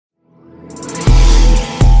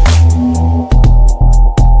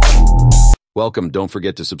Welcome, don't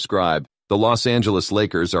forget to subscribe. The Los Angeles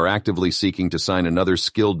Lakers are actively seeking to sign another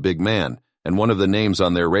skilled big man, and one of the names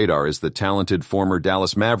on their radar is the talented former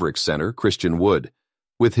Dallas Mavericks center, Christian Wood.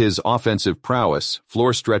 With his offensive prowess,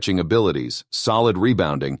 floor-stretching abilities, solid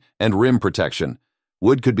rebounding, and rim protection,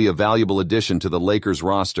 Wood could be a valuable addition to the Lakers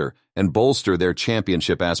roster and bolster their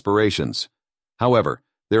championship aspirations. However,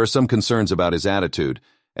 there are some concerns about his attitude,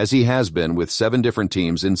 as he has been with 7 different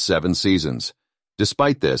teams in 7 seasons.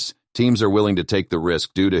 Despite this, teams are willing to take the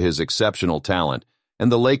risk due to his exceptional talent, and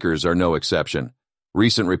the Lakers are no exception.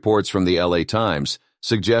 Recent reports from the LA Times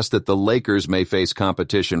suggest that the Lakers may face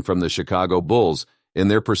competition from the Chicago Bulls in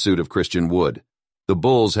their pursuit of Christian Wood. The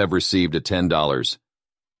Bulls have received a $10,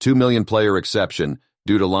 $2 million player exception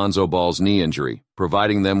due to Lonzo Ball's knee injury,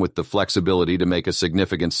 providing them with the flexibility to make a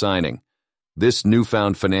significant signing. This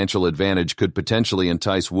newfound financial advantage could potentially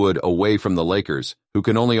entice Wood away from the Lakers, who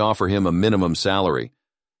can only offer him a minimum salary.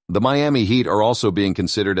 The Miami Heat are also being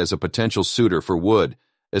considered as a potential suitor for Wood,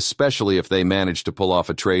 especially if they manage to pull off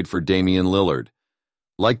a trade for Damian Lillard.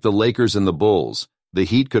 Like the Lakers and the Bulls, the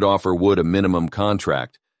Heat could offer Wood a minimum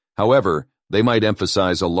contract. However, they might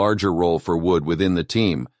emphasize a larger role for Wood within the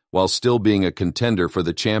team while still being a contender for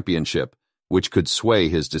the championship, which could sway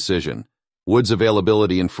his decision. Wood's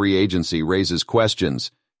availability in free agency raises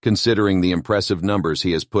questions, considering the impressive numbers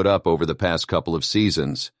he has put up over the past couple of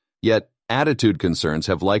seasons. Yet, attitude concerns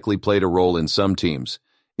have likely played a role in some teams,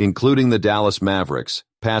 including the Dallas Mavericks,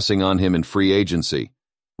 passing on him in free agency.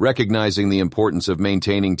 Recognizing the importance of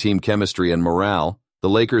maintaining team chemistry and morale, the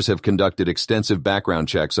Lakers have conducted extensive background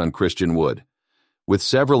checks on Christian Wood. With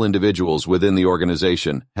several individuals within the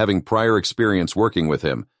organization having prior experience working with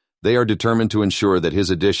him, they are determined to ensure that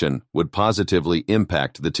his addition would positively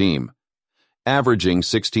impact the team. Averaging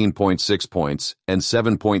 16.6 points and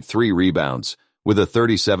 7.3 rebounds, with a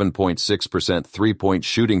 37.6% three-point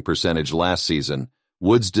shooting percentage last season,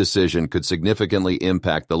 Wood's decision could significantly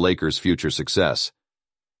impact the Lakers' future success.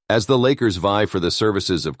 As the Lakers vie for the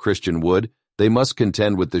services of Christian Wood, they must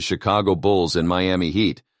contend with the Chicago Bulls and Miami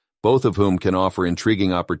Heat, both of whom can offer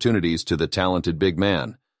intriguing opportunities to the talented big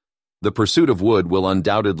man. The pursuit of Wood will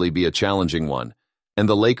undoubtedly be a challenging one, and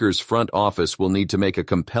the Lakers' front office will need to make a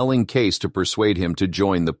compelling case to persuade him to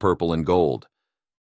join the purple and gold.